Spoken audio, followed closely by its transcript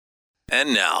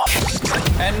And now,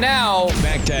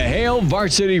 back to Hail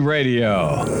Varsity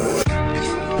Radio.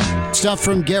 Stuff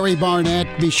from Gary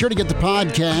Barnett. Be sure to get the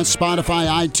podcast, Spotify,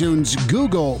 iTunes,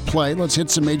 Google Play. Let's hit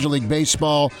some Major League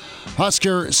Baseball.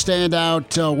 Husker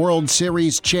standout World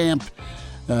Series champ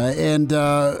and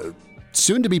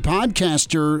soon-to-be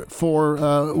podcaster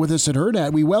for with us at Herd.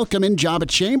 We welcome in Joba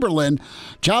Chamberlain.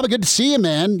 Joba, good to see you,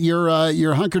 man.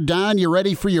 You're hunkered down. You're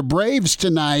ready for your Braves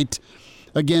tonight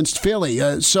against Philly.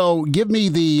 So give me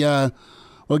the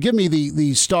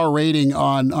star rating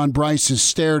on Bryce's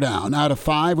stare down out of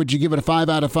 5. Would you give it a 5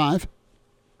 out of 5?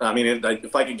 I mean,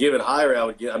 if I could give it higher, I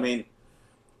would give. I mean,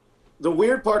 the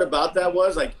weird part about that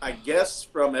was, like, I guess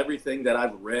from everything that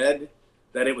I've read,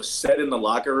 that it was said in the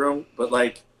locker room. But,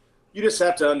 like, you just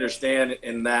have to understand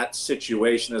in that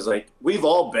situation is, like, we've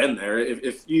all been there.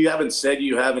 If you haven't said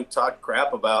you haven't talked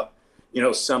crap about,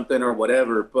 something or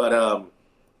whatever. But,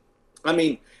 I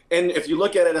mean, and if you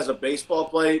look at it as a baseball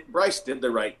play, Bryce did the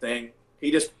right thing.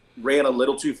 He just ran a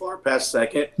little too far past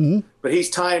second. But he's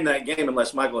tying that game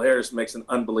unless Michael Harris makes an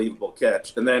unbelievable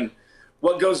catch. And then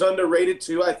what goes underrated,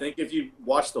 too, I think, if you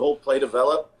watch the whole play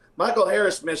develop, Michael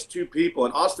Harris missed 2 people,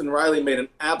 and Austin Riley made an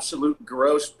absolute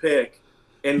gross pick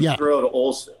and throw to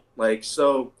Olsen. Like,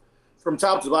 so from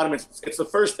top to bottom, it's the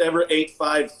first ever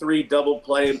 8-5-3 double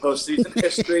play in postseason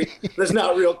history. That's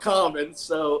not real common.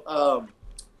 So,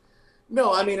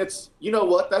 no, I mean, it's, you know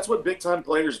what? That's what big-time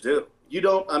players do. You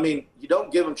don't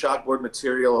give them chalkboard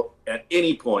material at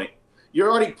any point.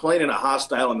 You're already playing in a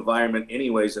hostile environment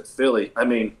anyways at Philly. I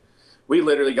mean, we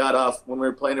literally got off, when we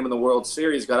were playing them in the World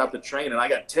Series, got off the train, and I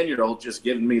got 10-year-olds just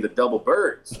giving me the double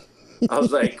birds. I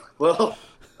was like, well,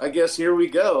 I guess here we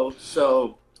go.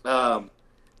 So,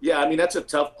 yeah, I mean, that's a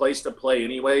tough place to play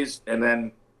anyways. And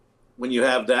then when you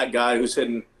have that guy who's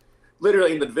hitting –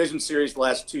 literally in the division series the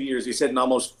last 2 years, he's hitting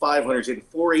almost 500. He's hitting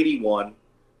 481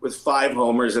 with 5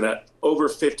 homers and over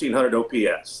 1,500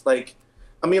 OPS. Like,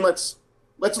 I mean, let's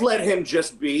let him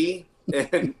just be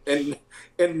and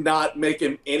not make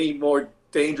him any more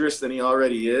dangerous than he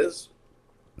already is.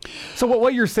 So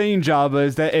what you're saying, Joba,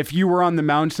 is that if you were on the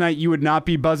mound tonight, you would not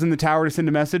be buzzing the tower to send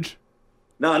a message?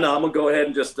 No, I'm going to go ahead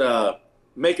and just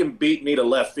make him beat me to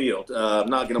left field. I'm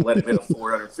not going to let him hit a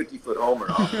 450-foot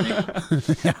homer off me.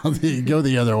 Yeah, go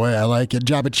the other way. I like it.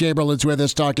 Joba Chamberlain's with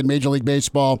us talking Major League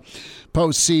Baseball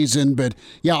postseason. But,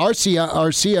 yeah,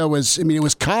 Arcia was, I mean, it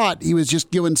was caught. He was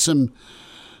just doing some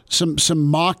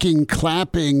mocking,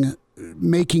 clapping,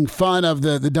 making fun of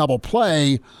the double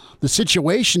play. The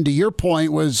situation, to your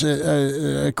point, was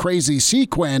a crazy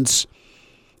sequence.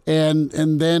 And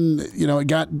then, it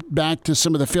got back to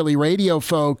some of the Philly radio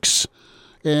folks,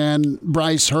 and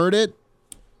Bryce heard it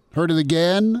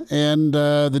again, and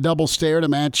the double stare to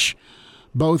match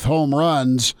both home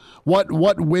runs. What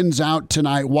wins out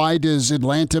tonight? Why does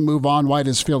Atlanta move on? Why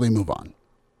does Philly move on?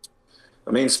 I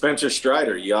mean, Spencer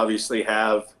Strider, you obviously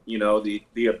have,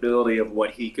 the ability of what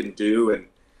he can do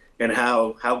and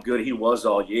how good he was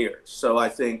all year. So I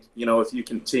think, if you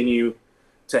continue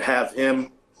to have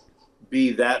him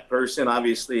be that person,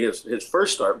 obviously his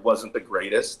first start wasn't the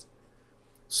greatest.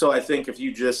 So I think if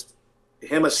you just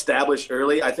him established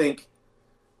early, I think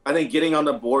getting on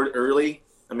the board early,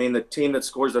 I mean, the team that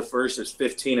scores the first is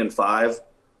 15-5.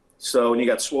 So when you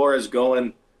got Suarez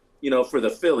going, for the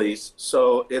Phillies,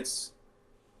 so it's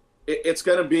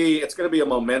going to be a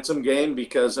momentum game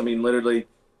because, I mean, literally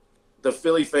the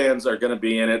Philly fans are going to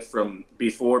be in it from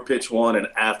before pitch one and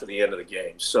after the end of the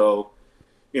game. So,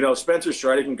 Spencer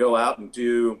Strider can go out and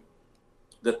do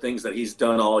the things that he's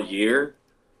done all year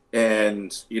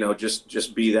and,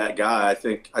 just be that guy. I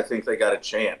think they got a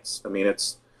chance. I mean,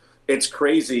 it's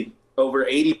crazy. Over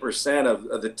 80%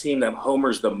 of the team that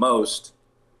homers the most,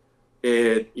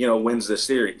 wins the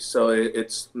series. So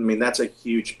that's a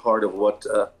huge part of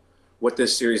what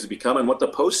this series has become and what the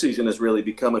postseason has really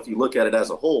become if you look at it as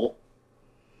a whole.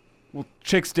 Well,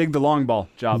 chicks dig the long ball,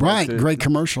 Job. Right, great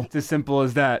commercial. It's as simple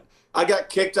as that. I got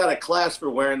kicked out of class for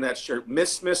wearing that shirt.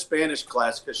 Miss Smith Spanish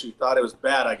class because she thought it was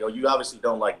bad. I go, you obviously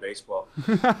don't like baseball.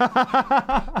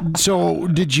 So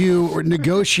did you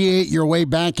negotiate your way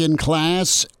back in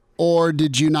class, or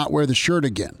did you not wear the shirt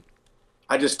again?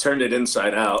 I just turned it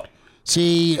inside out.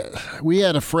 See, we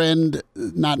had a friend,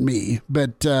 not me,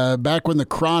 but back when the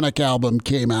Chronic album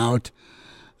came out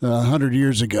 100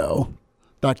 years ago,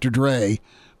 Dr. Dre,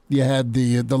 you had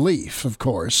the leaf, of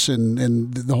course,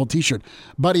 and the whole T-shirt.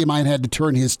 A buddy of mine had to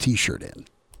turn his T-shirt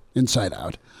inside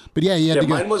out. But yeah, he had to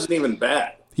go. Mine wasn't even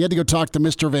bad. He had to go talk to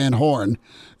Mr. Van Horn,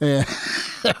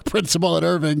 principal at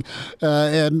Irving,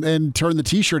 and turn the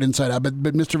T-shirt inside out. But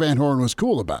Mr. Van Horn was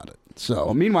cool about it.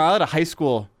 So meanwhile, I had a high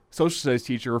school social studies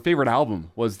teacher, her favorite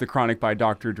album was The Chronic by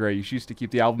Dr. Dre. She used to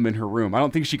keep the album in her room. I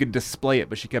don't think she could display it,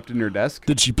 but she kept it in her desk.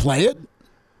 Did she play it?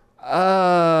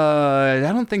 I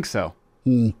don't think so.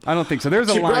 I don't think so. There's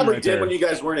a line probably right did there. when you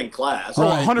guys weren't in class. Oh,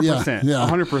 Right, 100%. yeah.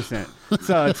 100%. It's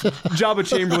Joba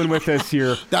Chamberlain with us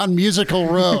here. Down musical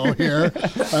row here.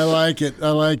 I like it.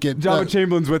 Joba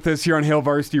Chamberlain's with us here on Hail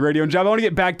Varsity Radio. And Joba, I want to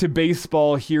get back to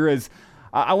baseball here as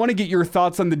I want to get your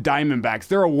thoughts on the Diamondbacks.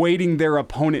 They're awaiting their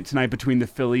opponent tonight between the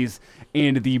Phillies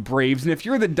and the Braves. And if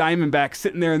you're the Diamondbacks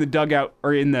sitting there in the dugout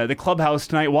or in the clubhouse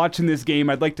tonight watching this game,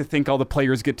 I'd like to think all the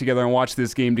players get together and watch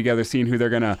this game together, seeing who they're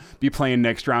going to be playing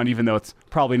next round, even though it's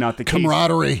probably not the case.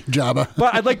 Camaraderie, Joba.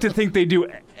 But I'd like to think they do.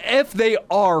 If they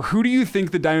are, who do you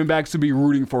think the Diamondbacks would be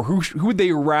rooting for? Who would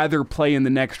they rather play in the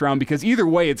next round? Because either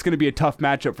way, it's going to be a tough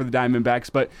matchup for the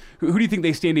Diamondbacks. But who do you think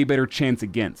they stand a better chance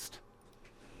against?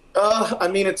 I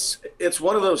mean, it's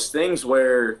one of those things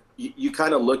where you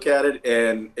kind of look at it,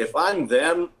 and if I'm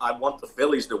them, I want the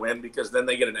Phillies to win because then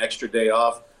they get an extra day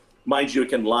off. Mind you, it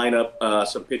can line up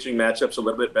some pitching matchups a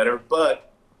little bit better.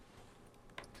 But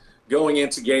going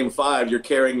into Game 5, you're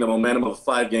carrying the momentum of a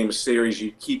 5-game series.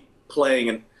 You keep playing,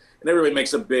 and everybody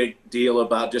makes a big deal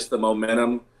about just the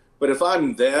momentum. But if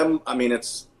I'm them, I mean,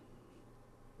 it's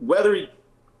whether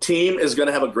team is going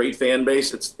to have a great fan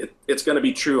base. It's going to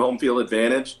be true home field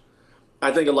advantage.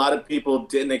 I think a lot of people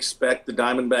didn't expect the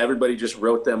Diamondbacks. Everybody just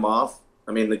wrote them off.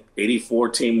 I mean, the 84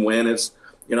 team win is,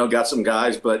 got some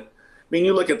guys, but I mean,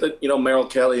 you look at the, Merrill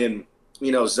Kelly and,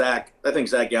 Zach. I think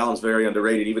Zach Gallen's very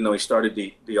underrated, even though he started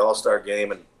the All-Star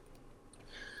game. And,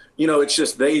 it's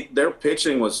just their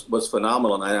pitching was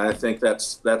phenomenal. And I think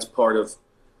that's part of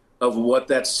what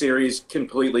that series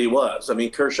completely was. I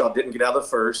mean, Kershaw didn't get out of the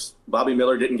first. Bobby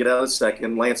Miller didn't get out of the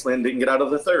second. Lance Lynn didn't get out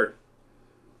of the third.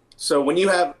 So when you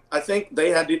have, I think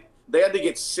they had to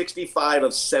get 65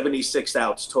 of 76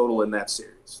 outs total in that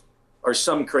series, or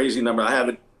some crazy number. I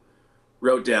haven't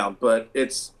wrote down, but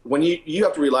it's when you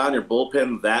have to rely on your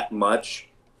bullpen that much,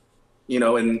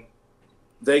 and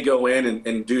they go in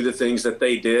and do the things that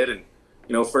they did.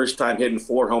 And, first time hitting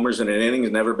 4 homers in an inning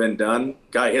has never been done.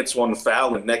 Guy hits one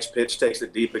foul and next pitch takes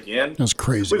it deep again. That's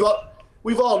crazy.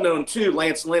 We've all known, too,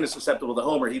 Lance Lynn is susceptible to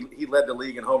homer. He led the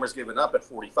league in homers given up at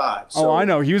 45. So, I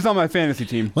know. He was on my fantasy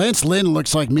team. Lance Lynn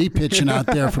looks like me pitching out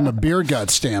there from a beer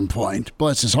gut standpoint.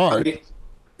 Bless his heart. I mean,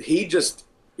 he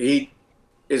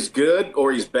is good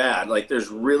or he's bad. Like, there's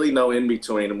really no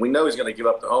in-between. And we know he's going to give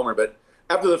up the homer. But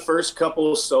after the first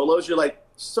couple of solos, you're like,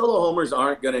 solo homers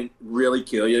aren't going to really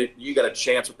kill you. You got a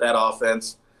chance with that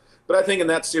offense. But I think in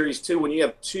that series, too, when you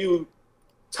have 2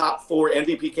 top 4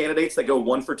 MVP candidates that go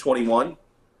 1 for 21,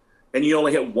 and you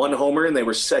only hit 1 homer, and they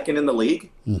were second in the league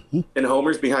in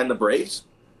homers behind the Braves.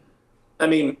 I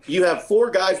mean, you have 4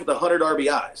 guys with 100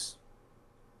 RBIs,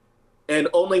 and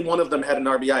only one of them had an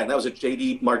RBI, and that was a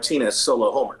J.D. Martinez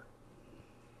solo homer.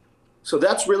 So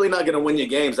that's really not going to win you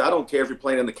games. I don't care if you're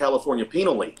playing in the California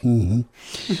Penal League.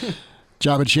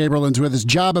 Joba Chamberlain's with us.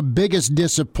 Joba, biggest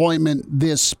disappointment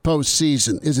this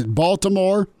postseason. Is it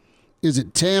Baltimore? Is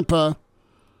it Tampa?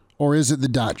 Or is it the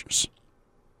Dodgers?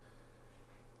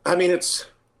 I mean, it's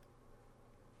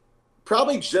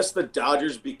probably just the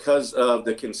Dodgers because of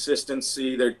the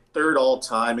consistency. They're third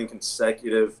all-time in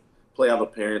consecutive playoff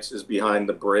appearances behind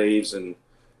the Braves and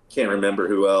can't remember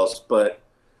who else. But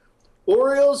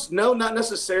Orioles, no, not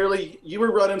necessarily. You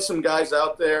were running some guys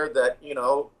out there that,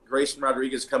 Grayson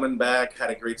Rodriguez coming back, had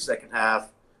a great second half.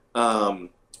 And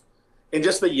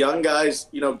just the young guys,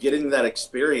 getting that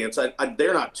experience,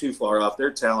 they're not too far off.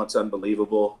 Their talent's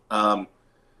unbelievable.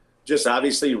 Just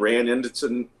obviously ran into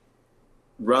some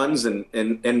runs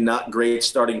and not great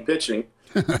starting pitching.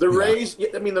 The Rays,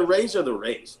 the Rays are the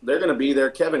Rays. They're going to be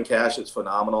there. Kevin Cash is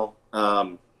phenomenal.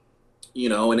 And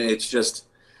it's just,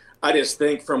 I just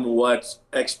think from what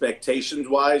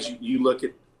expectations-wise, you look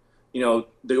at,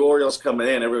 the Orioles coming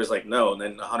in, everybody's like, no, and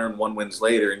then 101 wins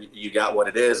later, and you got what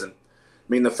it is. And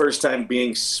the first time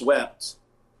being swept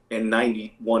in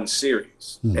 91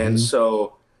 series. And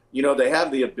so, they have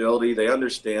the ability. They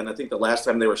understand. I think the last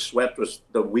time they were swept was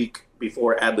the week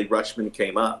before Adley Rutschman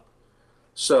came up.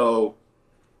 So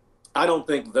I don't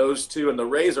think those two, and the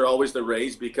Rays are always the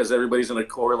Rays because everybody's going to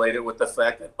correlate it with the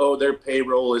fact that, their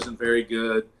payroll isn't very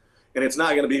good. And it's not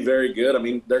going to be very good. I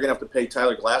mean, they're going to have to pay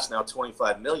Tyler Glasnow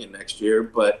 $25 million next year.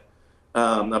 But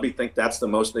I think that's the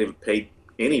most they've paid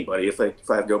anybody if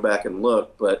I go back and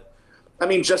look. But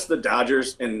just the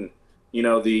Dodgers and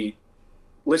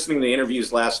listening to the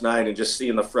interviews last night and just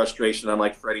seeing the frustration on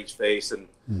like Freddie's face and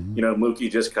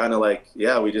Mookie just kind of like,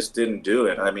 yeah, we just didn't do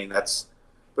it.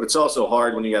 But it's also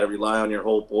hard when you got to rely on your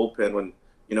whole bullpen when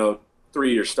 3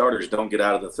 of your starters don't get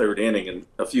out of the third inning, and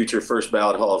a future first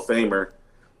ballot Hall of Famer,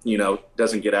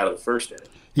 doesn't get out of the first inning.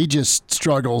 He just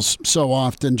struggles so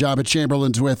often. Joba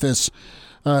Chamberlain's with us.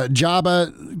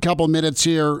 Joba, a couple minutes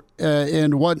here,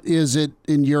 and what is it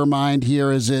in your mind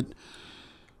here? Is it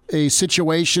a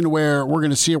situation where we're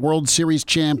going to see a World Series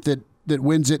champ that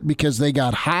wins it because they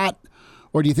got hot,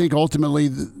 or do you think ultimately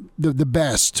the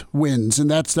best wins? And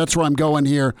that's where I'm going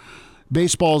here.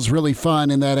 Baseball is really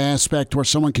fun in that aspect where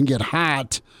someone can get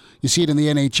hot. You see it in the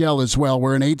NHL as well,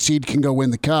 where an 8 seed can go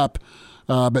win the cup,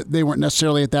 but they weren't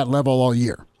necessarily at that level all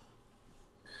year.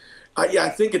 I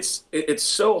think it's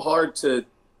so hard to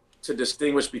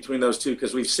distinguish between those two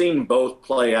because we've seen both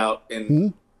play out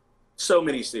in so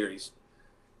many series.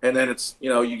 And then it's,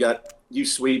 you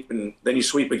sweep and then you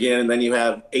sweep again and then you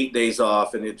have 8 days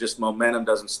off and it just momentum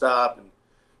doesn't stop. And,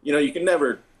 you can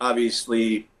never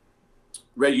obviously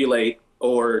regulate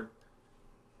or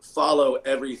follow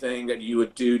everything that you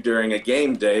would do during a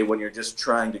game day when you're just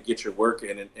trying to get your work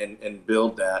in and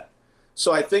build that.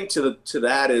 So I think to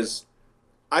that is,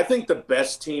 I think the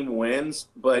best team wins,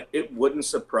 but it wouldn't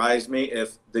surprise me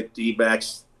if the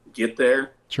D-backs get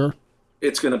there. Sure.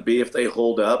 It's going to be if they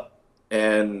hold up.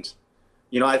 And,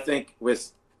 I think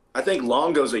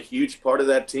Longo's a huge part of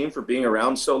that team for being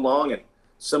around so long and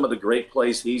some of the great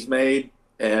plays he's made.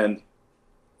 And,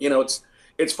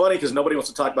 it's funny because nobody wants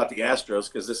to talk about the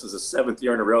Astros because this is the 7th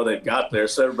year in a row they've got there.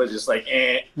 So everybody's just like,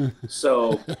 eh.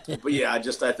 So, but yeah, I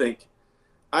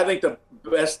think the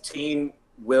best team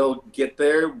will get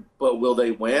there, but will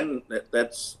they win?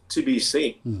 That's to be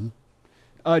seen. Mm-hmm.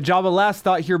 Joba, last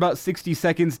thought here, about 60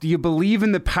 seconds. Do you believe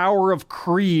in the power of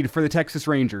Creed for the Texas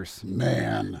Rangers?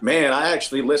 Man, I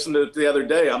actually listened to it the other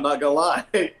day. I'm not going to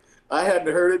lie. I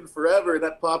hadn't heard it in forever, and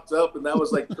that popped up, and that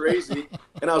was like crazy.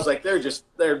 And I was like, there's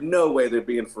no way they're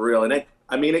being for real. And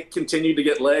it continued to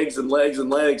get legs and legs and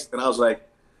legs. And I was like,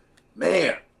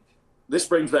 man, this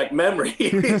brings back memories.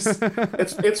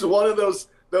 It's one of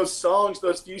those songs,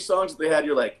 those few songs that they had.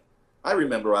 You're like, I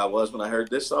remember where I was when I heard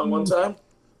this song one time.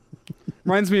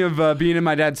 Reminds me of being in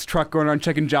my dad's truck going around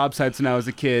checking job sites when I was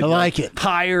a kid. I like it.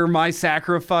 Hire My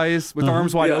Sacrifice with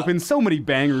Arms Wide Open. So many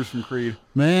bangers from Creed.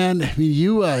 Man,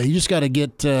 you just got to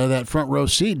get that front row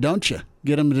seat, don't you?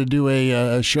 Get them to do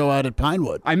a show out at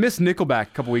Pinewood. I missed Nickelback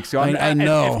a couple weeks ago. I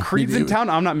know. If Creed's in town,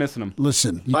 I'm not missing them.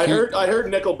 Listen, I heard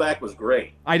Nickelback was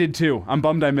great. I did too. I'm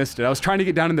bummed I missed it. I was trying to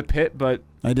get down in the pit, but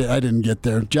I didn't get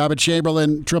there. Joba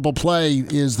Chamberlain, Triple Play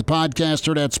is the podcast.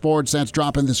 Heard at Sports. That's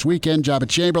dropping this weekend. Joba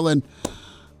Chamberlain,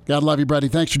 God love you, buddy.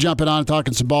 Thanks for jumping on and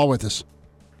talking some ball with us.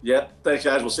 Yeah, thanks,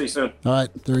 guys. We'll see you soon. All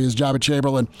right, there he is, Joba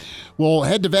Chamberlain. We'll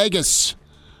head to Vegas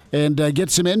and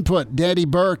get some input. Daddy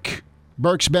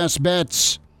Burke's Best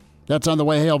Bets. That's on the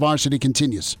way. Hail Varsity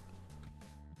continues.